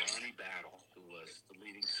shirt, and Ronnie Battle, who was the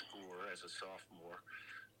leading scorer as a sophomore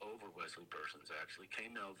over Wesley Persons, actually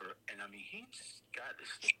came over, and he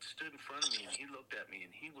stood in front of me and he looked at me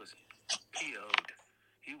and he was PO'd.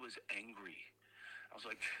 He was angry. I was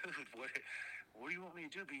like, dude, what do you want me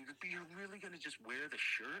to do? But you're really going to just wear the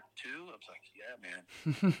shirt too? I was like, yeah, man.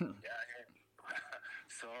 Yeah.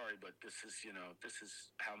 Sorry, but this is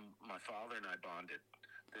how my father and I bonded.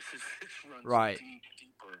 This runs right.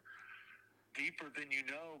 deeper than you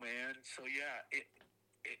know, man. So yeah,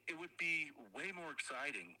 it would be way more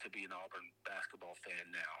exciting to be an Auburn basketball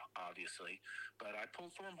fan now, obviously. But I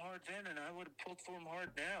pulled for them hard then, and I would have pulled for them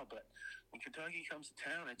hard now. But when Kentucky comes to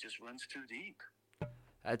town, it just runs too deep.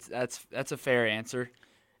 That's a fair answer.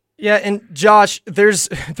 Yeah, and Josh, there's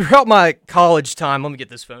throughout my college time, let me get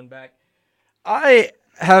this phone back. I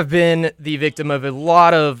have been the victim of a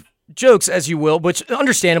lot of jokes, as you will, which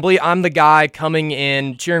understandably, I'm the guy coming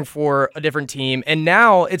in cheering for a different team, and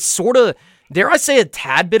now it's sort of, dare I say, a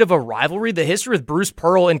tad bit of a rivalry. The history with Bruce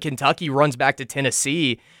Pearl in Kentucky runs back to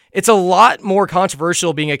Tennessee. It's a lot more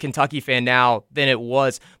controversial being a Kentucky fan now than it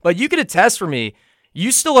was, but you could attest for me,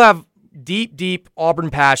 you still have deep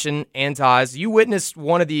Auburn passion and ties. You witnessed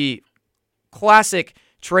one of the classic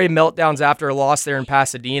Trey meltdowns after a loss there in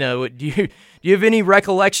Pasadena. Do you have any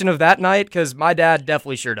recollection of that night? Because my dad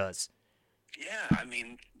definitely sure does. Yeah,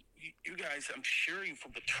 you guys, I'm sure you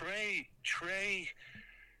from the Trey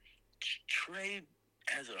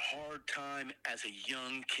has a hard time as a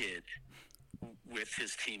young kid with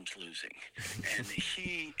his teams losing, and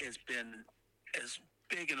he has been as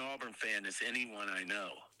big an Auburn fan as anyone I know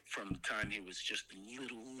from the time he was just a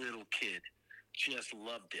little kid. Just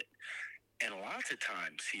loved it. And lots of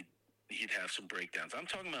times he'd have some breakdowns. I'm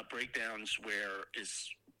talking about breakdowns where his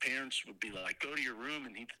parents would be like, go to your room,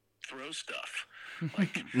 and he'd throw stuff.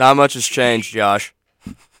 Not much has changed, Josh.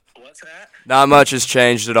 What's that? Not much has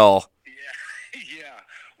changed at all. Yeah.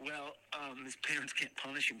 Well, his parents can't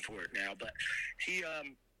punish him for it now, but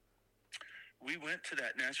we went to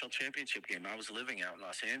that national championship game. I was living out in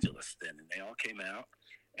Los Angeles then, and they all came out,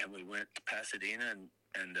 and we went to Pasadena,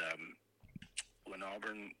 and when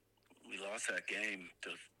Auburn, we lost that game to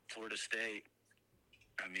Florida State.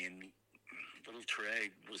 Little Trey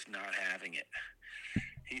was not having it.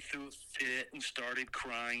 He threw a fit and started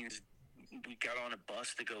crying. We got on a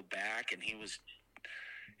bus to go back, and he was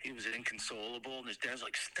inconsolable. And his dad's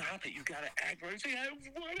like, "Stop it! You got to act right." He's like, "I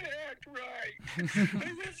want to act right."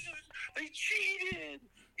 They cheated.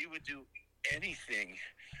 He would do anything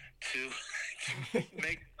to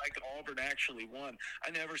make like Auburn actually won. I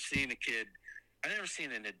never seen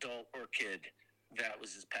an adult or kid that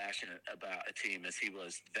was as passionate about a team as he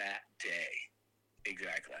was that day.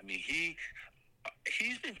 Exactly.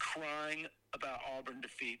 He's been crying about Auburn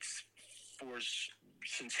defeats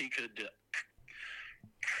since he could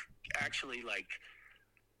actually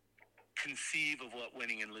conceive of what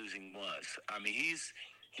winning and losing was.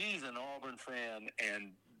 He's an Auburn fan,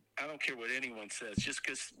 and I don't care what anyone says. Just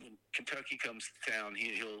because when Kentucky comes to town,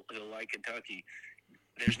 he'll like Kentucky.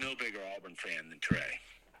 There's no bigger Auburn fan than Trey. It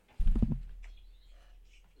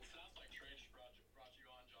sounds like Trey just brought you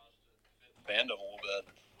on, Josh, to fit the fandom a little bit.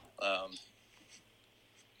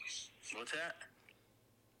 What's that?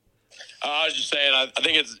 I was just saying, I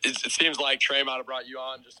think it seems like Trey might have brought you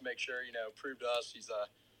on just to make sure, prove to us he's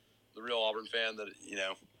the real Auburn fan that,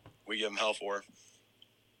 we give him hell for.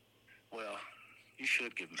 Well, you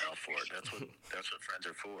should give him hell for it. That's what friends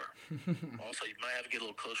are for. Also, you might have to get a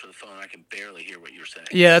little closer to the phone. I can barely hear what you're saying.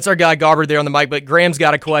 Yeah, that's our guy Garber there on the mic, but Graham's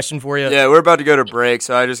got a question for you. Yeah, we're about to go to break,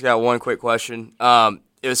 so I just got one quick question.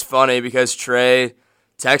 It was funny because Trey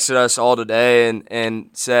texted us all today and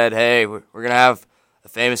said, hey, we're going to have a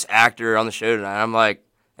famous actor on the show tonight. I'm like,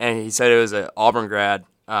 and he said it was an Auburn grad.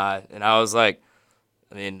 And I was like,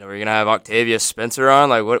 I mean, are we going to have Octavia Spencer on?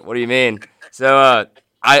 Like, what do you mean? So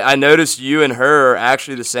I noticed you and her are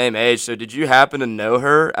actually the same age. So did you happen to know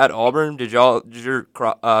her at Auburn? Did your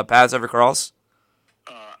paths ever cross?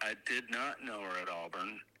 I did not know her at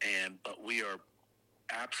Auburn, but we are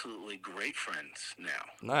absolutely great friends now.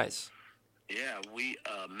 Nice. Yeah, we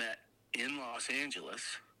met in Los Angeles.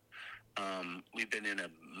 We've been in a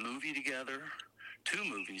movie together, 2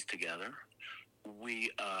 movies together.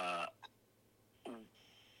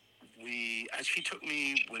 She took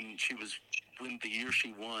me when the year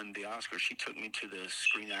she won the Oscar, she took me to the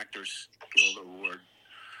Screen Actors Guild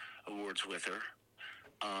Awards with her.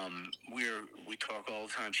 We talk all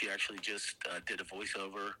the time. She actually just did a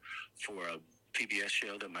voiceover for a PBS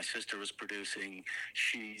show that my sister was producing.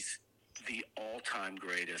 She's the all-time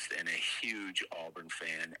greatest and a huge Auburn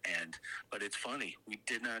fan. But it's funny, we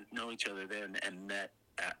did not know each other then and met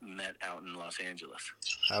out in Los Angeles.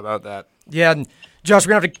 How about that? Yeah, and Josh,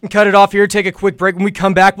 we're going to have to cut it off here, take a quick break. When we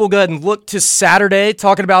come back, we'll go ahead and look to Saturday,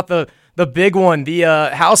 talking about the big one, the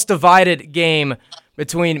house-divided game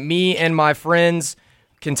between me and my friends,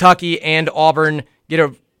 Kentucky and Auburn. Get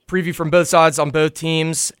a preview from both sides on both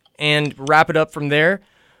teams and wrap it up from there.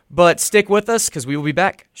 But stick with us because we will be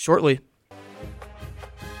back shortly.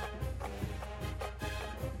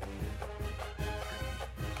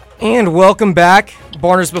 And welcome back.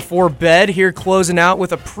 Barners Before Bed here, closing out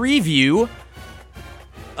with a preview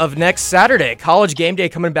of next Saturday. College game day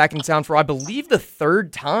coming back in town for, I believe, the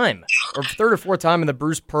third or fourth time in the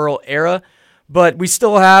Bruce Pearl era. But we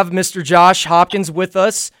still have Mr. Josh Hopkins with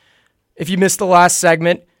us. If you missed the last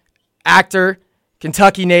segment, actor,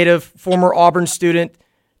 Kentucky native, former Auburn student,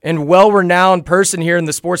 and well-renowned person here in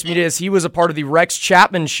the sports media as he was a part of the Rex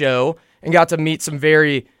Chapman show and got to meet some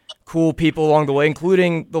very cool people along the way,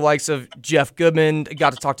 including the likes of Jeff Goodman.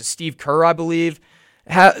 Got to talk to Steve Kerr, I believe.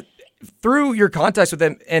 Through your contacts with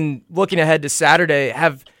him and looking ahead to Saturday,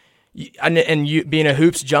 and you being a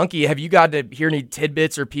hoops junkie, have you got to hear any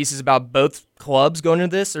tidbits or pieces about both clubs going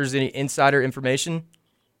into this, or is there any insider information?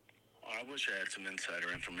 I wish I had some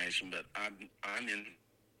insider information, but I'm in.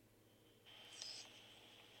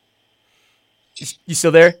 You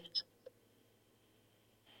still there?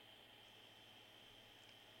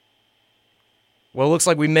 Well, it looks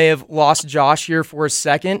like we may have lost Josh here for a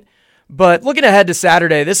second. But looking ahead to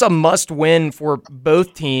Saturday, this is a must-win for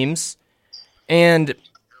both teams. And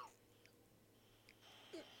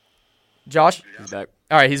Josh? He's back.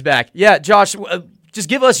 All right, he's back. Yeah, Josh, just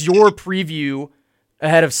give us your preview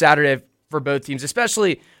ahead of Saturday for both teams,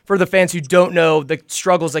 especially for the fans who don't know the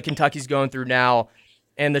struggles that Kentucky's going through now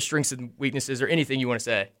and the strengths and weaknesses, or anything you want to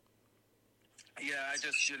say. Yeah, I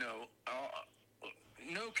just,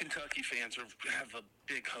 no Kentucky fans have a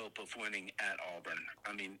big hope of winning at Auburn.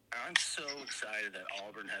 I mean, I'm so excited that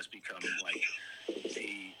Auburn has become like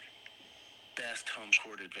the best home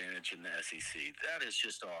court advantage in the SEC. That is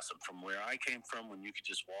just awesome. From where I came from, when you could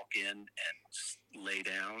just walk in and lay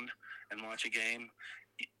down and watch a game,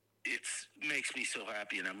 it makes me so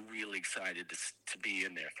happy, and I'm really excited to be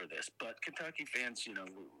in there for this. But Kentucky fans, we're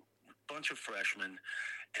a bunch of freshmen,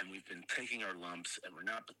 and we've been taking our lumps, and we're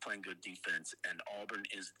not playing good defense. And Auburn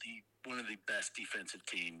is one of the best defensive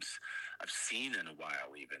teams I've seen in a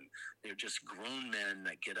while. Even they're just grown men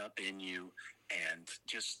that get up in you, and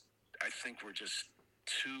I think we're just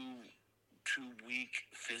too weak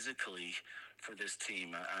physically for this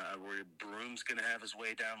team. Where Broom's going to have his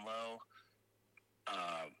way down low.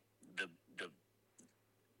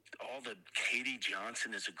 All the Katie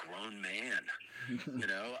Johnson is a grown man.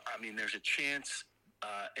 I mean, there's a chance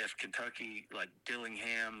if Kentucky, like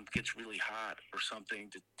Dillingham, gets really hot or something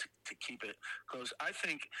to keep it close. I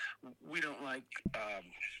think we don't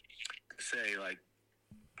say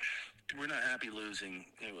we're not happy losing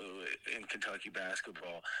in Kentucky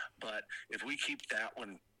basketball, but if we keep that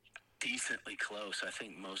one decently close. I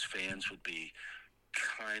think most fans would be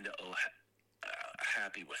kind of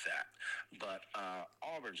happy with that. But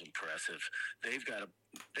Auburn's impressive. They've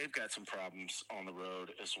got some problems on the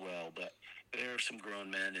road as well, but there are some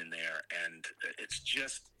grown men in there, and it's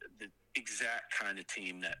just the exact kind of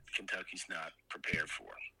team that Kentucky's not prepared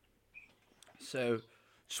for. So,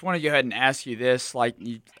 just want to go ahead and ask you this.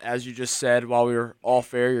 As you just said, while we were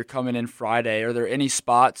off air, you're coming in Friday. Are there any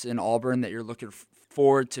spots in Auburn that you're looking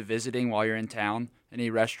forward to visiting while you're in town? Any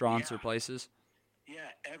restaurants or places?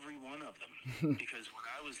 Yeah, every one of them. Because when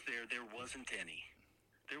I was there wasn't any.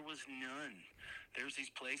 There was none. There's these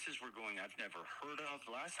places we're going I've never heard of.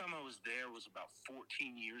 The last time I was there was about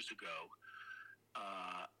 14 years ago.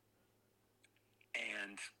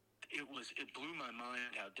 And it blew my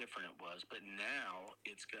mind how different it was. But now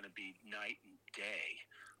it's going to be night and day,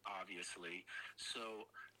 obviously. So,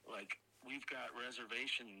 we've got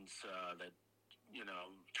reservations that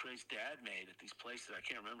Trey's dad made at these places. I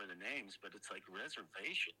can't remember the names, but it's like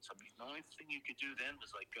reservations. I mean, the only thing you could do then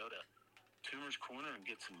was go to Toomer's Corner and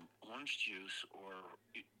get some orange juice, or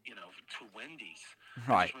to Wendy's.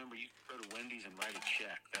 Right. I just remember you could go to Wendy's and write a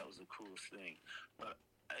check. That was the coolest thing. But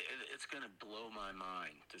it's going to blow my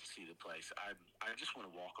mind to see the place. I just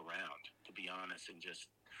want to walk around, to be honest, and just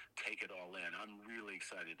take it all in. I'm really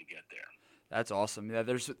excited to get there. That's awesome. Yeah,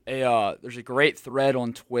 there's a great thread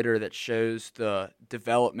on Twitter that shows the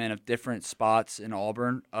development of different spots in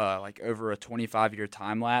Auburn, over a 25-year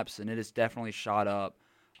time lapse, and it has definitely shot up.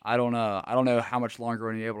 I don't know how much longer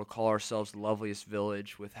we're going to be able to call ourselves the loveliest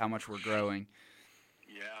village with how much we're growing.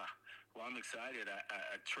 Yeah. Well, I'm excited.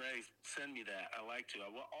 Trey, send me that. I like to. I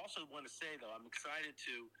also want to say, though, I'm excited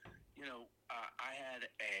to, I had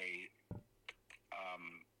a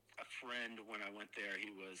friend when I went there.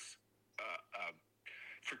 He was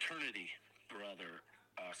fraternity brother,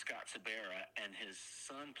 Scott Sabera, and his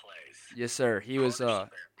son plays. Yes, sir. He was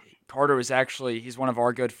Carter was actually, he's one of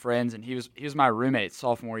our good friends, and he was my roommate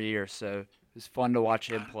sophomore year, so it was fun to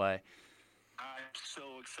watch him play. I'm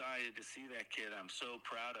so excited to see that kid. I'm so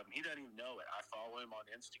proud of him. He doesn't even know it. I follow him on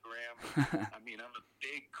Instagram. I mean, I'm a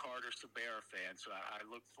big Carter Sabera fan, so I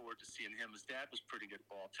look forward to seeing him. His dad was pretty good at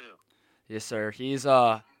ball, too. Yes, sir. He's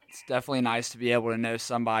it's definitely nice to be able to know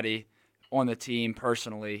somebody on the team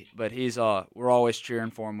personally, but we're always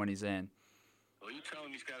cheering for him when he's in. Well, you tell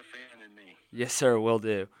him he's got a fan in me. Yes, sir, will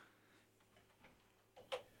do.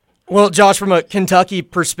 Well, Josh, from a Kentucky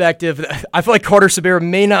perspective, I feel like Carter Sabera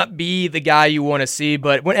may not be the guy you want to see,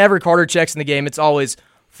 but whenever Carter checks in the game, it's always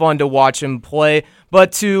fun to watch him play.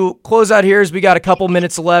 But to close out here, as we got a couple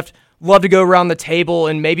minutes left, love to go around the table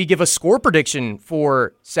and maybe give a score prediction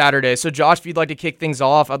for Saturday. So, Josh, if you'd like to kick things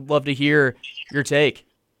off, I'd love to hear your take.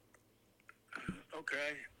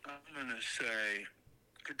 Okay, I'm going to say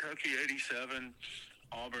Kentucky 87,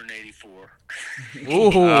 Auburn 84.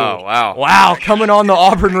 Ooh. Oh, wow. Wow, coming on the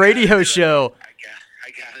Auburn radio show.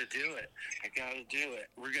 I got to do it.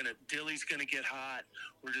 Dilly's going to get hot.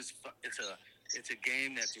 It's a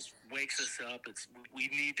game that just wakes us up. We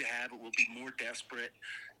need to have it. We'll be more desperate.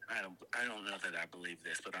 I don't know that I believe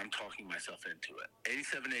this, but I'm talking myself into it.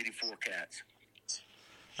 87-84 Cats.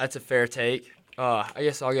 That's a fair take. I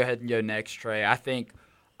guess I'll go ahead and go next, Trey. I think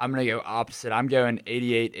I'm going to go opposite. I'm going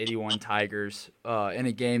 88-81 Tigers in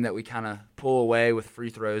a game that we kind of pull away with free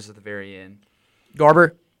throws at the very end.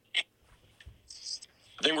 Garber?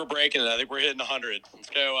 I think we're breaking it. I think we're hitting 100. Let's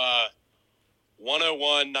go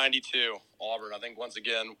 101-92 Auburn. I think, once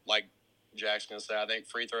again, like Jack's going to say, I think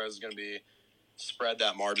free throws is going to be spread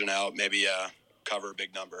that margin out, maybe cover a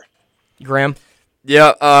big number. Graham?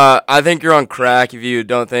 Yeah, I think you're on crack if you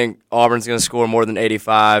don't think Auburn's going to score more than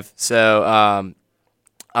 85. So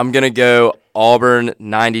I'm going to go Auburn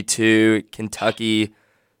 92, Kentucky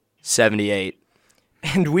 78.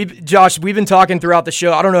 And Josh, we've been talking throughout the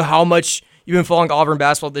show. I don't know how much you've been following Auburn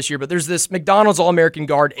basketball this year, but there's this McDonald's All-American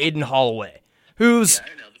guard, Aiden Holloway, who's... Yeah,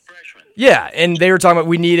 I know, the freshman. Yeah, and they were talking about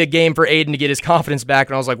we need a game for Aiden to get his confidence back,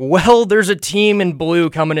 and I was like, well, there's a team in blue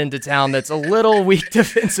coming into town that's a little weak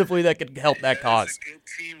defensively that could help that cause. It's a good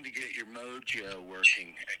team to get your mojo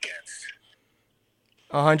working against.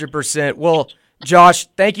 100%. Well, Josh,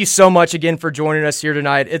 thank you so much again for joining us here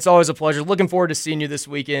tonight. It's always a pleasure. Looking forward to seeing you this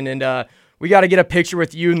weekend, and we got to get a picture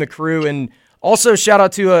with you and the crew. And also, shout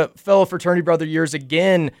out to a fellow fraternity brother of yours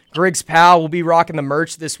again, Griggs Powell will be rocking the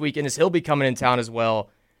merch this weekend as he'll be coming in town as well.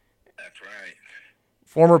 That's right.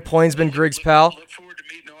 Former Plainsman Griggs Powell. Look forward to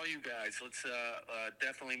meeting all you guys. Let's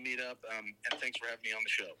definitely meet up, and thanks for having me on the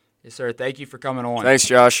show. Yes, sir. Thank you for coming on. Thanks,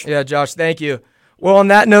 Josh. Yeah, Josh, thank you. Well, on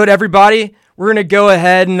that note, everybody, we're going to go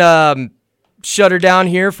ahead and shut her down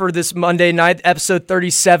here for this Monday night, episode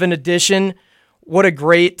 37 edition. What a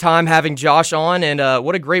great time having Josh on, and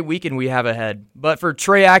what a great weekend we have ahead. But for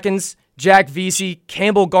Trey Atkins, Jack Vesey,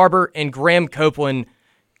 Campbell Garber, and Graham Copeland,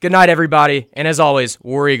 good night, everybody. And as always,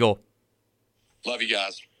 War Eagle. Love you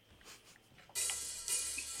guys.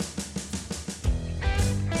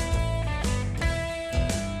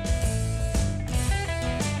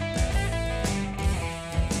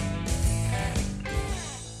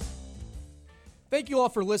 Thank you all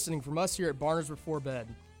for listening from us here at Barners Before Bed.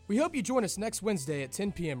 We hope you join us next Wednesday at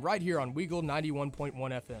 10 p.m. right here on Weagle 91.1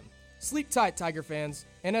 FM. Sleep tight, Tiger fans,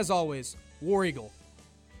 and as always, War Eagle.